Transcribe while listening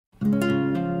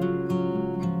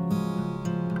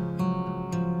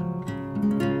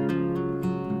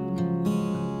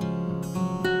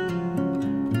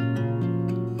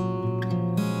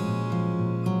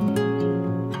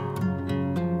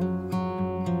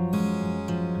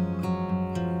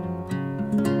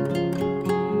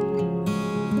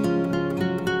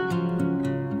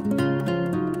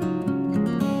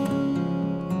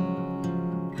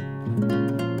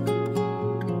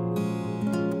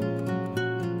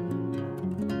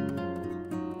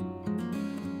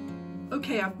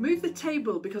Okay, I've moved the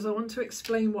table because I want to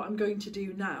explain what I'm going to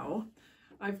do now.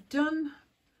 I've done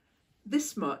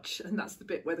this much, and that's the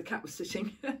bit where the cat was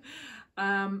sitting.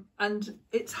 And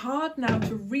it's hard now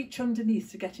to reach underneath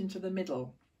to get into the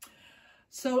middle.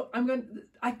 So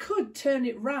I could turn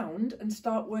it round and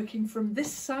start working from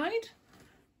this side.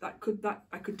 I could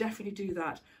definitely do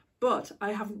that, but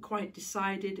I haven't quite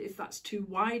decided if that's too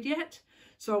wide yet.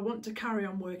 So I want to carry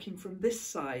on working from this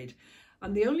side.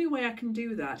 And the only way I can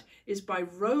do that is by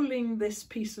rolling this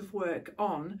piece of work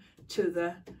on to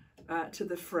the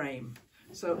frame.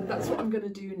 So that's what I'm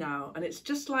going to do now. And it's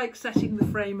just like setting the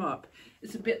frame up.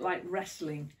 It's a bit like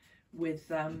wrestling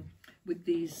with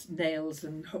these nails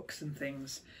and hooks and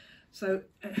things. So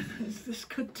this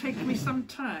could take me some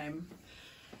time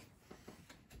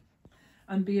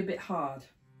and be a bit hard.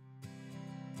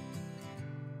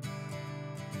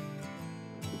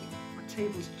 My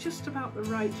table's just about the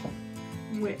right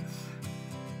width.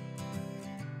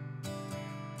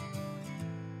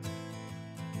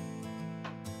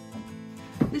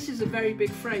 This is a very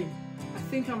big frame. I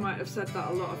think I might have said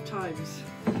that a lot of times.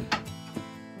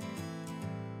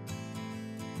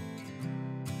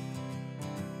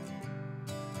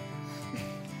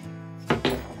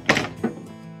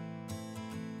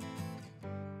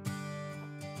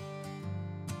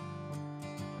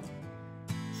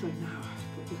 So now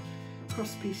I've put the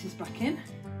cross pieces back in.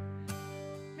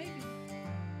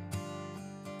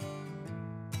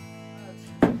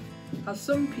 As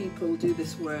some people do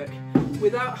this work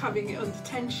without having it under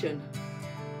tension.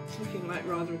 It's looking like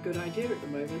rather a good idea at the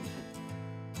moment.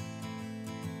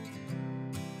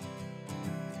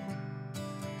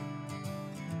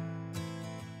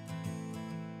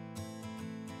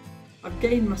 I've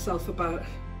gained myself about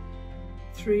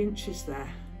 3 inches there,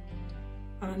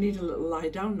 and I need a little lie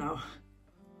down now.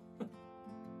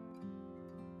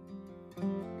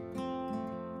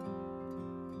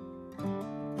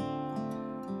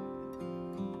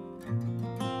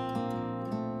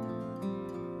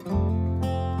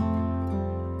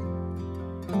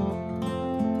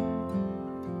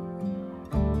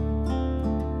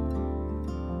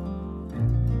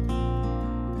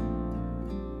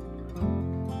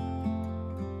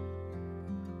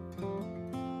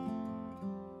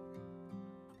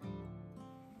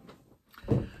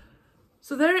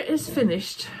 So there it is,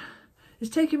 finished. It's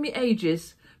taken me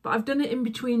ages, but I've done it in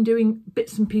between doing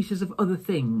bits and pieces of other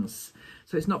things.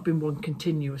 So it's not been one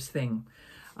continuous thing.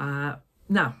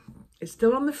 Now, it's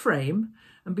still on the frame.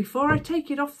 And before I take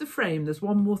it off the frame, there's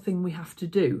one more thing we have to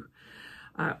do.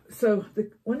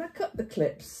 When I cut the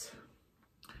clips,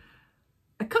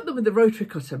 I cut them with the rotary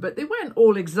cutter, but they weren't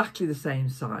all exactly the same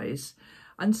size.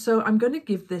 And so I'm going to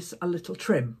give this a little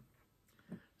trim.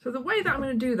 So the way that I'm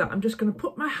going to do that, I'm just going to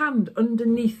put my hand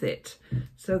underneath it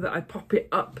so that I pop it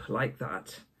up like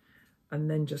that,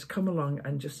 and then just come along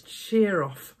and just shear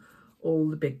off all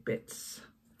the big bits.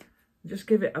 Just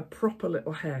give it a proper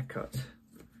little haircut.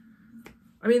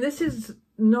 I mean, this is a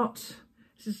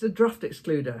draft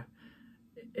excluder.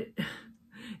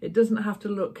 It doesn't have to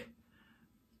look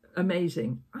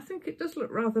amazing. I think it does look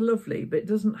rather lovely, but it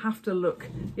doesn't have to look,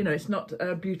 you know, it's not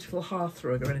a beautiful hearth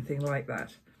rug or anything like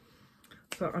that.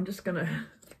 So I'm just going to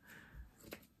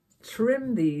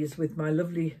trim these with my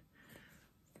lovely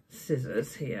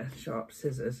scissors here, sharp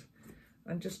scissors,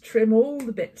 and just trim all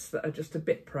the bits that are just a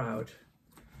bit proud.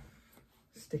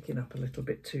 Sticking up a little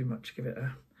bit too much, give it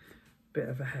a bit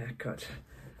of a haircut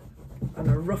and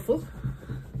a ruffle.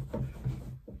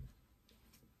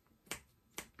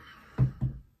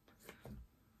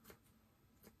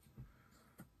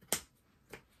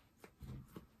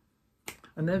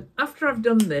 And then after I've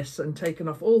done this and taken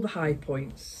off all the high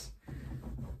points,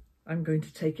 I'm going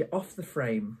to take it off the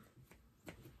frame.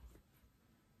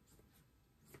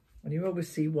 And you always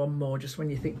see one more just when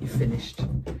you think you're finished.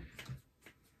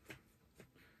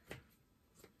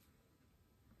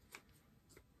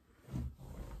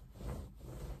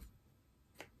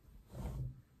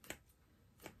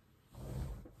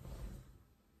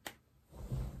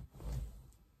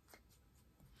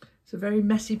 It's a very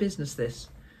messy business, this.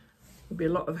 There'll be a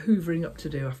lot of hoovering up to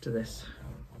do after this.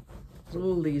 So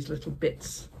all these little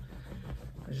bits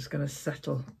are just going to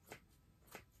settle.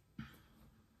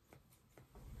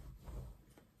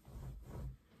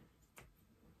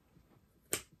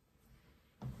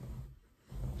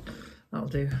 That'll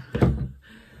do.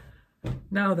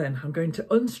 Now then, I'm going to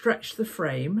unstretch the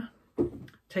frame,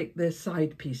 take the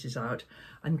side pieces out,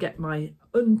 and get my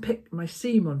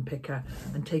seam unpicker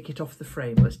and take it off the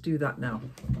frame. Let's do that now.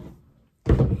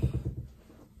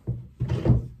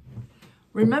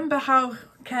 Remember how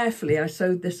carefully I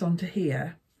sewed this onto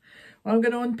here? Well, I'm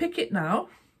going to unpick it now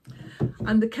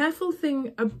And the careful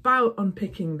thing about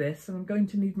unpicking this, and I'm going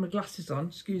to need my glasses on,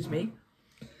 excuse me,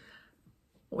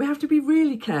 what we have to be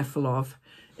really careful of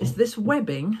is this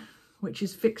webbing, which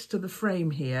is fixed to the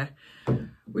frame here.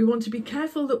 We want to be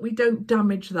careful that we don't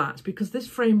damage that, because this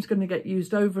frame's going to get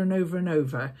used over and over and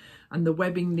over, and the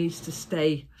webbing needs to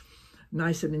stay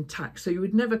nice and intact. So you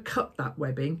would never cut that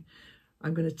webbing.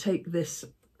 I'm going to take this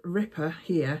ripper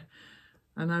here,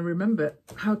 and I remember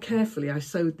how carefully I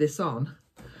sewed this on.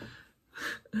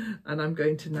 And I'm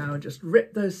going to now just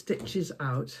rip those stitches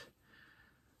out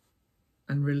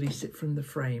and release it from the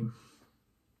frame.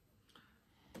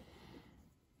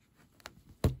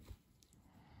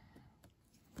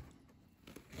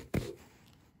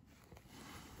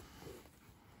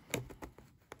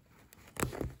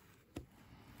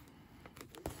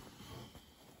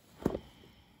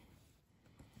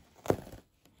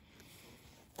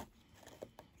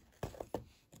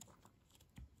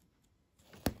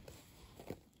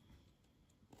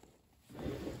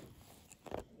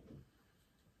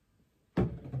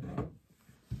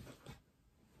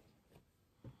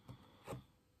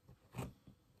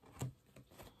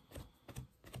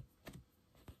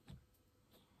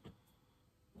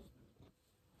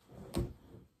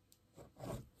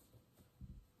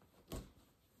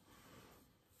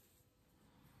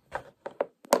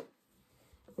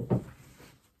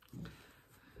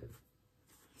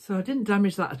 So I didn't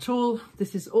damage that at all.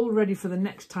 This is all ready for the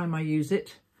next time I use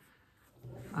it.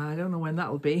 I don't know when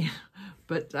that'll be,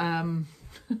 but I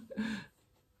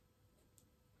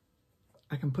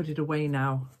can put it away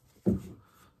now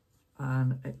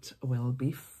and it will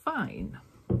be fine.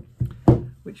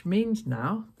 Which means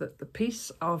now that the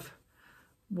piece of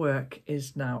work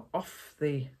is now off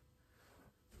the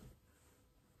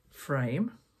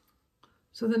frame.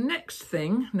 So the next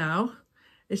thing now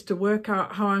is to work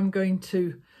out how I'm going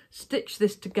to stitch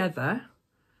this together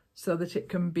so that it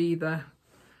can be the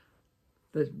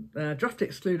draft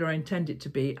excluder I intend it to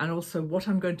be, and also what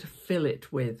I'm going to fill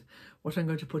it with, what I'm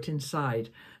going to put inside.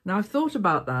 Now I've thought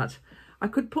about that. I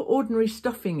could put ordinary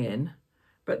stuffing in,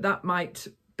 but that might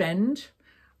bend.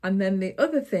 And then the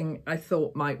other thing I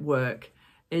thought might work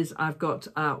is I've got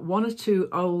one or two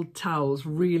old towels,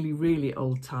 really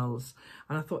old towels,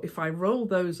 and I thought if I roll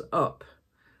those up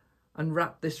and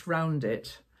wrap this round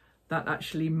it, that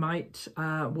actually might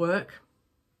work.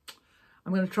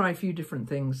 I'm going to try a few different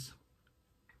things,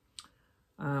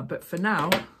 but for now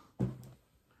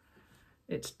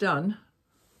it's done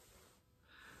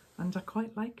and I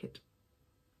quite like it.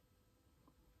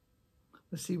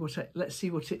 Let's see what it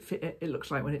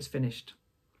looks like when it's finished.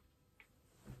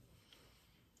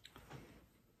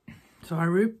 So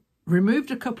I removed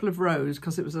a couple of rows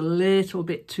because it was a little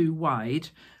bit too wide.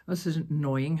 This is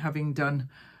annoying, having done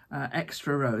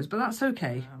extra rows, but that's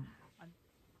okay.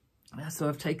 So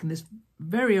I've taken this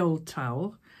very old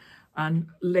towel and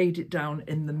laid it down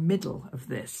in the middle of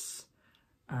this.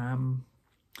 And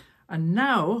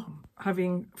now,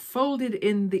 having folded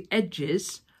in the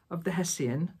edges of the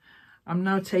hessian, I'm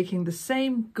now taking the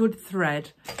same good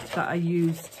thread that I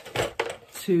used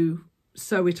to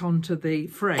sew it onto the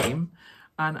frame,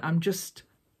 and I'm just,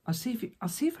 I'll see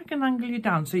if I can angle you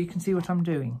down so you can see what I'm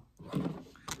doing.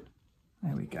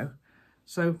 There we go.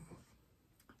 So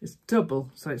it's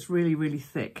double, so it's really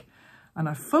thick. And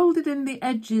I folded in the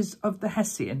edges of the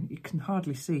hessian, you can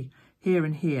hardly see, here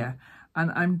and here.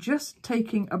 And I'm just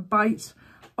taking a bite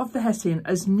of the hessian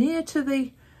as near to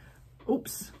the,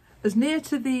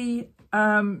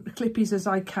 clippies as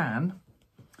I can.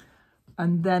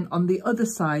 And then on the other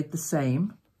side, the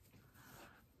same.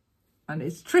 And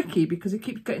it's tricky because it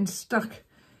keeps getting stuck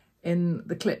in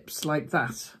the clips like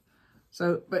that.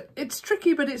 So, but it's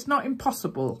tricky, but it's not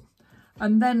impossible.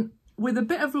 And then with a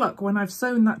bit of luck, when I've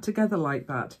sewn that together like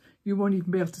that, you won't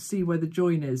even be able to see where the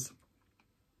join is.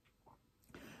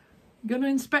 You going to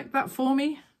inspect that for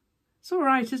me? It's all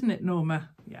right, isn't it, Norma?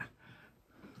 Yeah.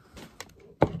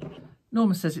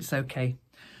 Norma says it's okay.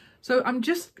 So I'm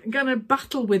just going to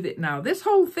battle with it now. This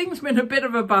whole thing's been a bit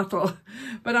of a battle,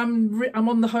 but I'm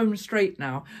on the home straight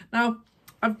now. Now,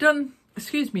 I've done,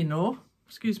 excuse me, Nor.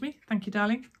 Excuse me. Thank you,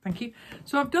 darling. Thank you.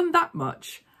 So I've done that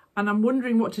much, and I'm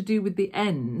wondering what to do with the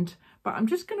end, but I'm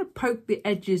just going to poke the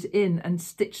edges in and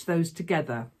stitch those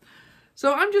together.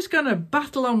 So I'm just going to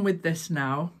battle on with this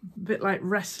now, a bit like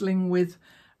wrestling with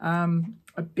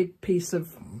a big piece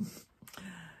of...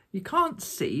 You can't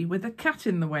see with a cat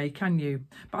in the way, can you?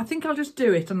 But I think I'll just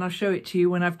do it and I'll show it to you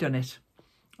when I've done it.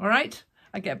 All right?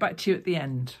 I'll get back to you at the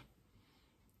end.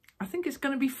 I think it's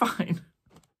going to be fine.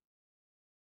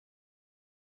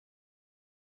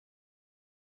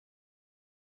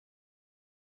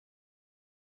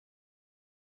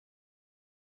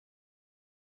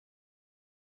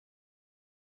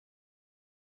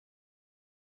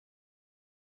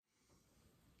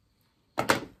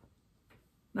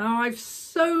 Now I've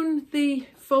sewn the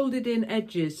folded in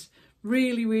edges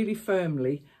really, really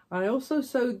firmly. I also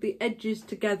sewed the edges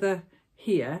together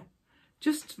here,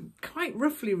 just quite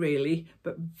roughly really,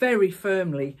 but very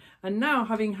firmly. And now,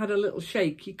 having had a little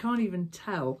shake, you can't even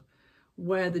tell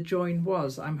where the join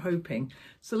was, I'm hoping.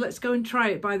 So let's go and try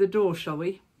it by the door, shall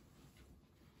we?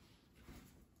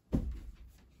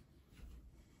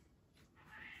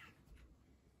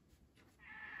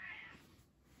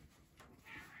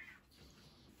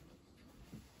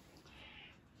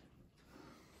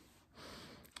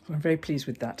 I'm very pleased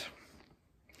with that.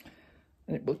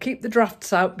 And it will keep the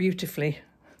drafts out beautifully.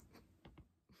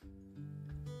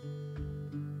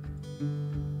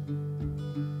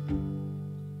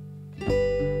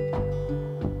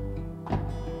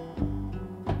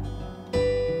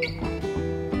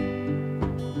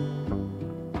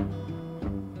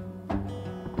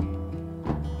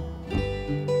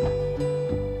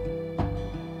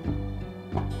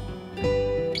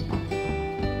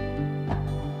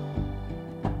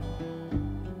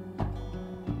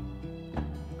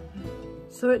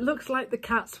 So it looks like the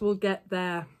cats will get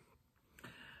their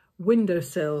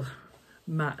windowsill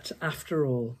mat after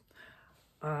all.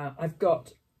 I've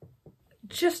got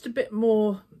just a bit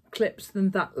more clips than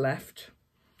that left.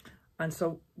 And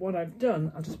so what I've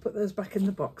done, I'll just put those back in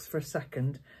the box for a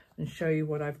second and show you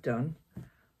what I've done.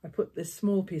 I put this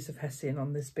small piece of hessian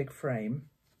on this big frame,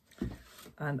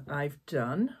 and I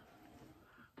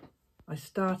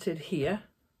started here,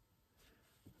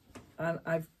 and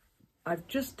I've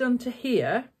just done to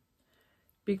here.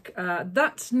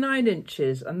 That's 9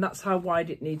 inches, and that's how wide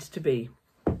it needs to be.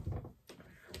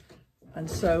 And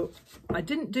so I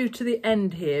didn't do to the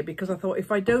end here because I thought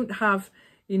if I don't have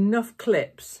enough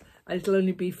clips, it'll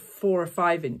only be 4 or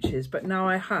 5 inches, but now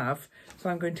I have, so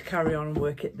I'm going to carry on and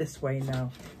work it this way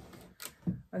now.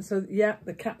 And so, yeah,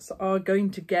 the cats are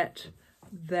going to get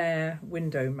their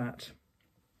window mat.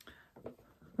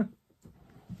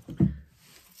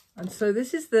 And so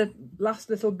this is the last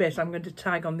little bit I'm going to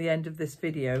tag on the end of this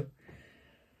video.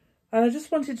 And I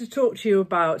just wanted to talk to you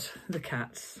about the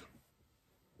cats.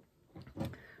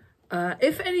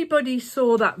 If anybody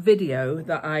saw that video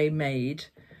that I made,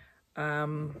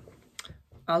 I'll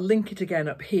link it again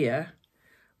up here,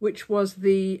 which was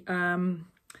the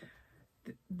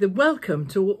welcome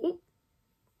to, oh,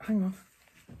 hang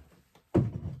on,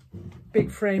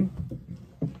 big frame.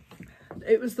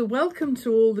 It was the welcome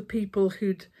to all the people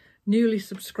who'd newly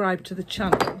subscribed to the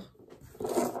channel,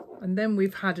 and then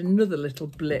we've had another little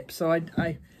blip, so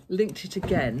I linked it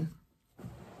again.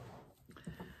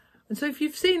 And so if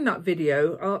you've seen that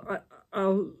video,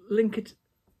 I'll link it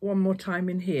one more time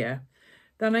in here.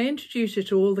 Then I introduce you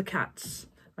to all the cats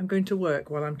I'm going to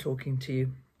work while I'm talking to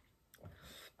you.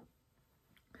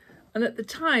 And at the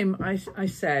time I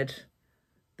said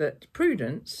that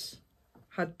Prudence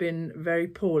had been very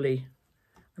poorly,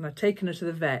 and I'd taken her to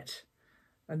the vet,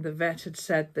 and the vet had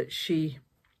said that she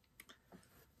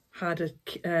had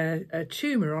a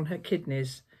tumour on her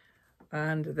kidneys,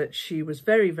 and that she was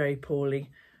very, very poorly,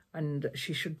 and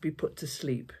she should be put to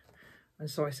sleep. And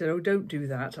so I said, oh, don't do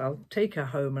that. I'll take her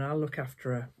home and I'll look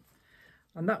after her.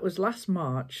 And that was last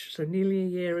March, so nearly a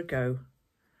year ago.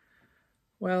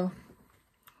 Well,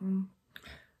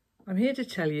 I'm here to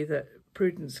tell you that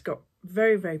Prudence got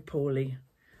very, very poorly,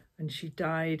 and she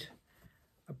died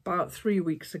about 3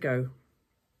 weeks ago.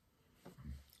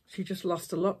 She just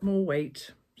lost a lot more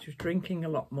weight. She was drinking a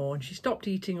lot more, and she stopped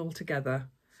eating altogether.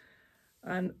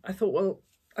 And I thought, well,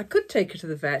 I could take her to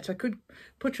the vet. I could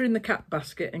put her in the cat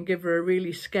basket and give her a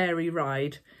really scary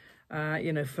ride,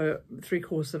 you know, for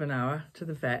 3/4 of an hour to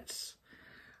the vets.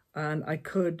 And I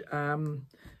could,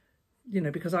 you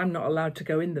know, because I'm not allowed to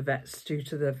go in the vets due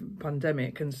to the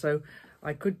pandemic. And so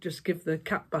I could just give the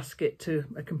cat basket to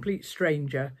a complete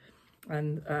stranger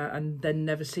and then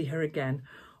never see her again.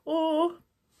 Or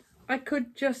I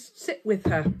could just sit with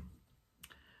her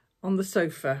on the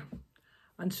sofa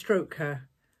and stroke her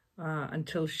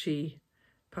until she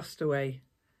passed away.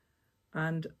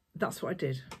 And that's what I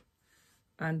did.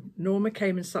 And Norma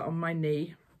came and sat on my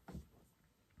knee,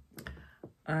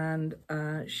 and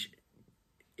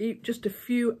just a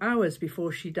few hours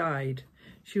before she died,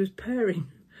 she was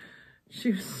purring.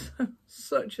 She was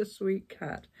such a sweet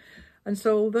cat. And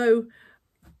so although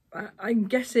I'm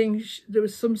guessing there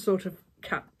was some sort of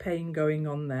cat pain going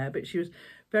on there, but she was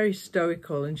very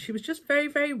stoical, and she was just very,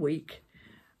 very weak,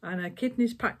 and her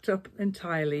kidneys packed up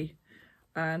entirely.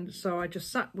 And so I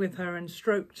just sat with her and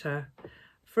stroked her.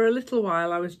 For a little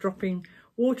while I was dropping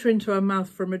water into her mouth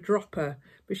from a dropper,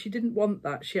 but she didn't want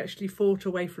that. She actually fought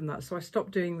away from that, so I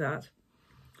stopped doing that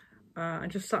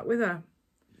and just sat with her.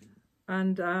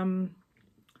 And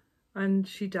and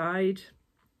she died.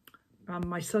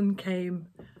 My son came,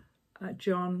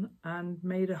 John, and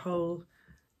made a hole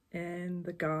in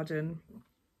the garden,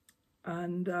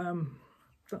 and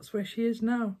that's where she is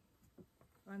now.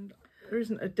 And there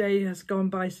isn't a day has gone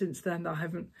by since then that I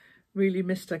haven't really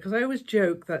missed her, because I always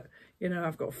joke that, you know,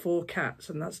 I've got 4 cats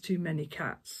and that's too many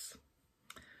cats.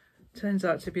 Turns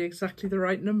out to be exactly the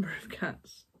right number of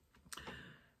cats.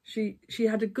 She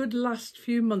had a good last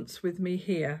few months with me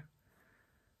here,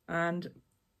 and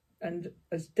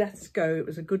as deaths go, it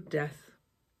was a good death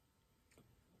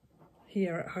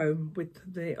here at home with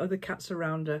the other cats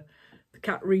around her. The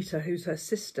cat Rita, who's her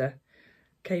sister,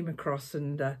 came across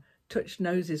and touched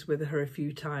noses with her a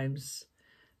few times,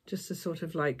 just to sort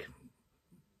of like,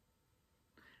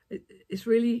 it's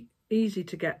really easy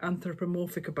to get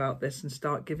anthropomorphic about this and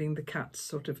start giving the cats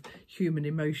sort of human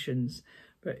emotions.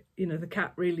 But, you know, the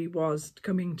cat really was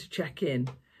coming to check in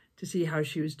to see how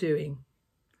she was doing.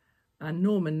 And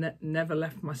Norman never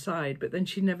left my side, but then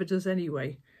she never does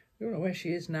anyway. I don't know where she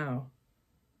is now.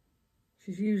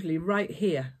 She's usually right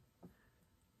here.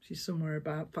 She's somewhere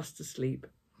about fast asleep.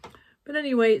 But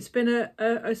anyway, it's been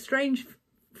a strange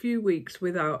few weeks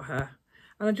without her.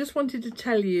 And I just wanted to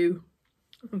tell you,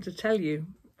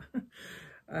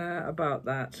 about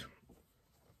that.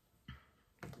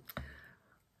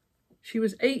 She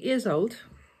was 8 years old.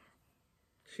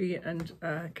 She and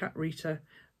Cat Rita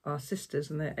are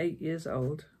sisters, and they're 8 years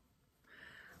old.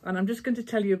 And I'm just going to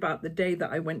tell you about the day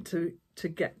that I went to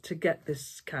get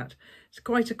this cat. It's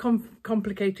quite a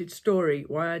complicated story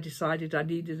why I decided I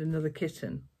needed another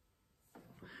kitten.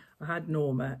 I had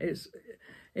Norma.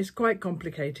 It's quite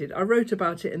complicated. I wrote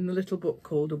about it in the little book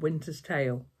called A Winter's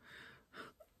Tale.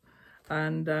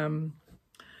 And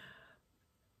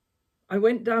I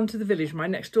went down to the village. My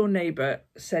next door neighbour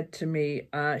said to me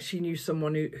she knew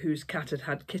someone whose cat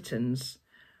had kittens.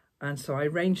 And so I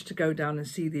arranged to go down and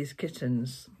see these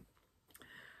kittens.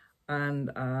 And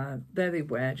there they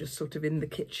were, just sort of in the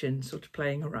kitchen, sort of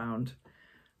playing around.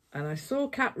 And I saw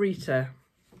Cat Rita.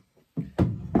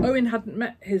 Owen hadn't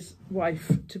met his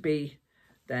wife-to-be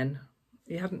then.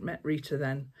 He hadn't met Rita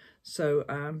then. So,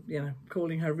 you know,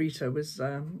 calling her Rita was,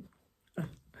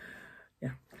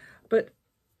 yeah. But,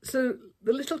 so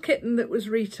the little kitten that was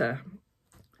Rita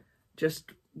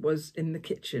just was in the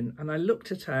kitchen. And I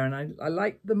looked at her and I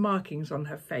liked the markings on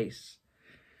her face.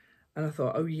 And I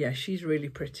thought, oh, yeah, she's really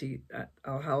pretty.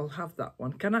 I'll have that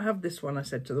one. Can I have this one? I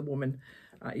said to the woman.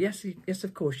 Yes,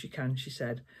 of course you can, she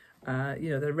said. You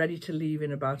know, they're ready to leave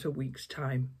in about a week's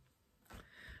time.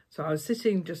 So I was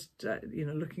sitting just, you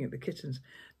know, looking at the kittens.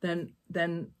 Then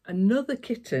another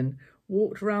kitten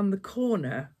walked around the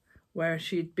corner where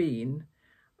she'd been,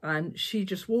 and she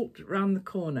just walked around the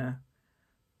corner,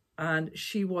 and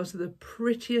she was the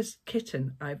prettiest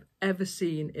kitten I've ever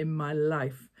seen in my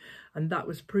life. And that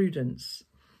was Prudence.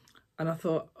 And I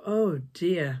thought, oh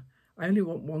dear, I only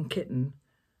want one kitten.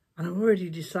 And I've already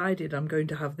decided I'm going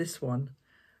to have this one.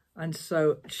 And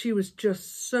so she was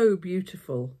just so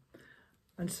beautiful.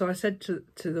 And so I said to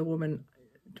the woman,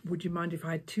 would you mind if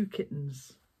I had 2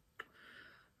 kittens?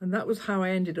 And that was how I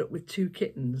ended up with 2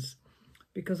 kittens,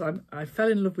 because I fell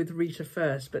in love with Rita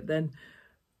first, but then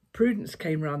Prudence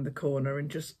came round the corner and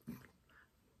just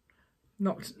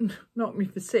knocked me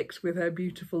for 6 with her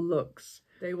beautiful looks.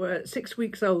 They were 6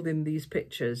 weeks old in these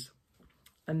pictures.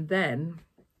 And then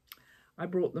I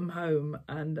brought them home,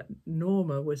 and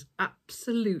Norma was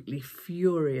absolutely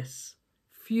furious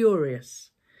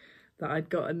that I'd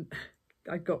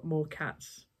got more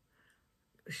cats.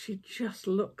 She just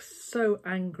looks so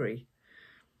angry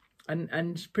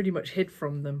and pretty much hid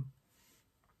from them.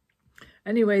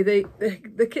 Anyway,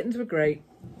 the kittens were great,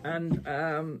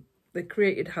 and they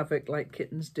created havoc like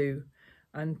kittens do.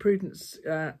 And Prudence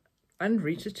and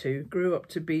Rita too grew up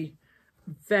to be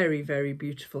very, very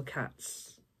beautiful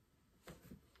cats.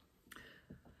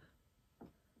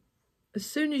 As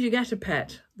soon as you get a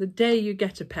pet, the day you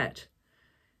get a pet,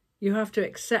 you have to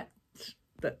accept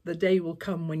that the day will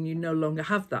come when you no longer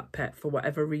have that pet for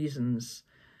whatever reasons.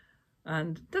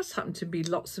 And that's happened to me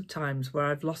lots of times where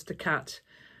I've lost a cat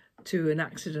to an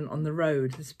accident on the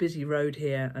road, this busy road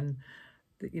here. And,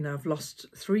 you know, I've lost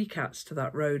 3 cats to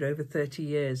that road over 30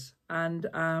 years. And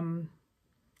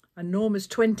Norma's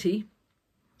 20.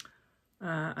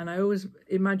 And I always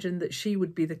imagined that she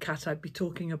would be the cat I'd be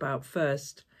talking about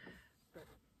first.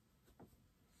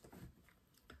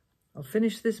 I'll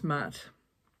finish this mat,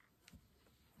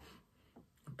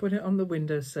 put it on the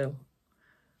windowsill,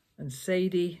 and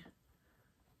Sadie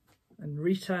and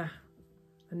Rita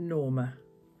and Norma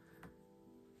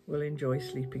will enjoy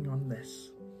sleeping on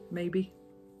this, maybe.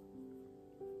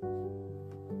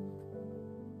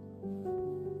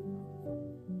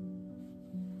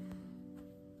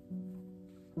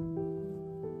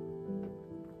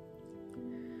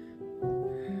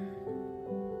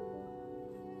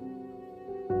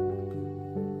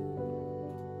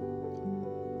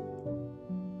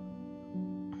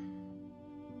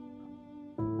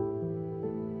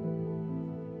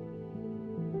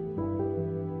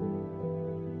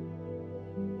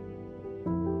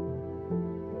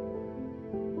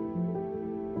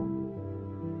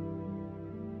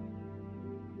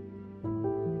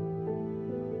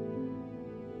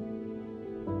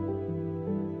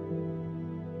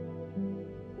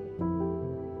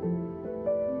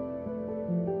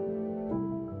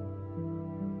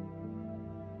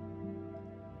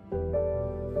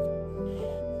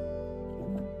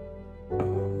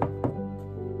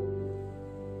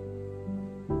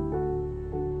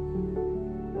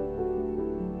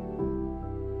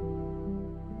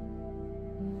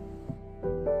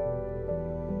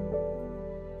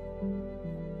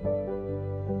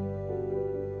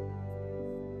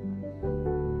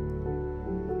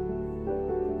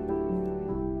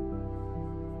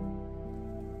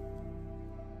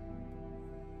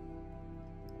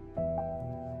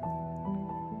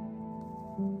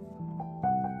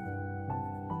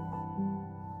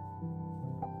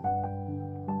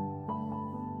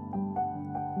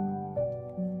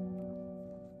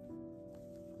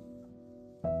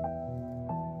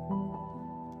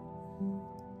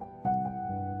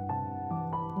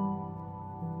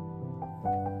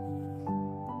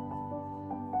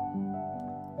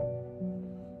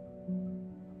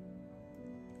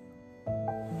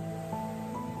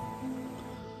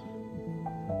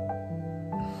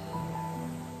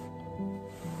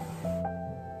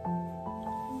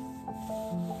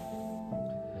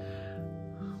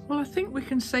 Well, I think we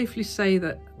can safely say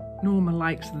that Norma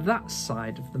likes that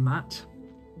side of the mat.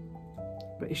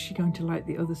 But is she going to like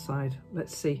the other side?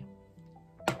 Let's see.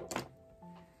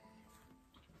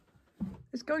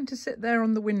 It's going to sit there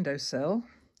on the windowsill.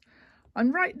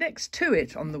 And right next to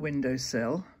it on the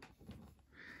windowsill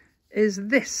is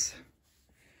this,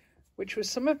 which was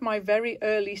some of my very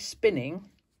early spinning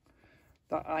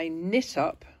that I knit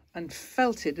up and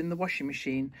felted in the washing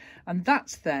machine. And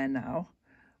that's there now.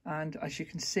 And as you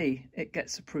can see, it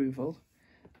gets approval.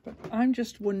 But I'm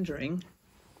just wondering,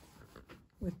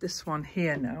 with this one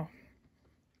here now,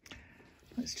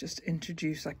 let's just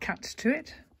introduce a cat to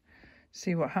it,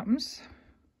 see what happens.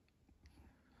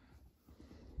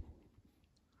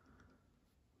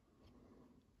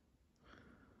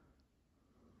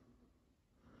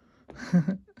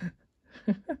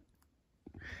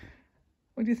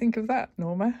 What do you think of that,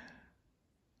 Norma?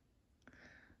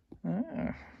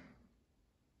 Ah.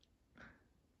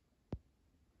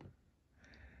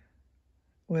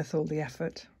 Worth all the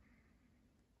effort.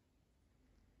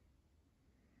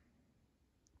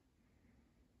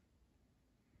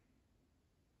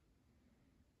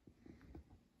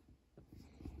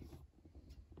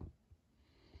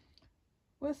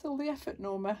 Worth all the effort,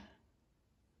 Norma.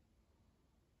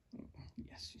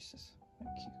 Yes, she says.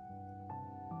 Thank you.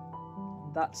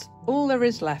 That's all there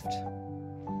is left,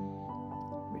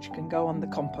 which can go on the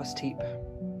compost heap.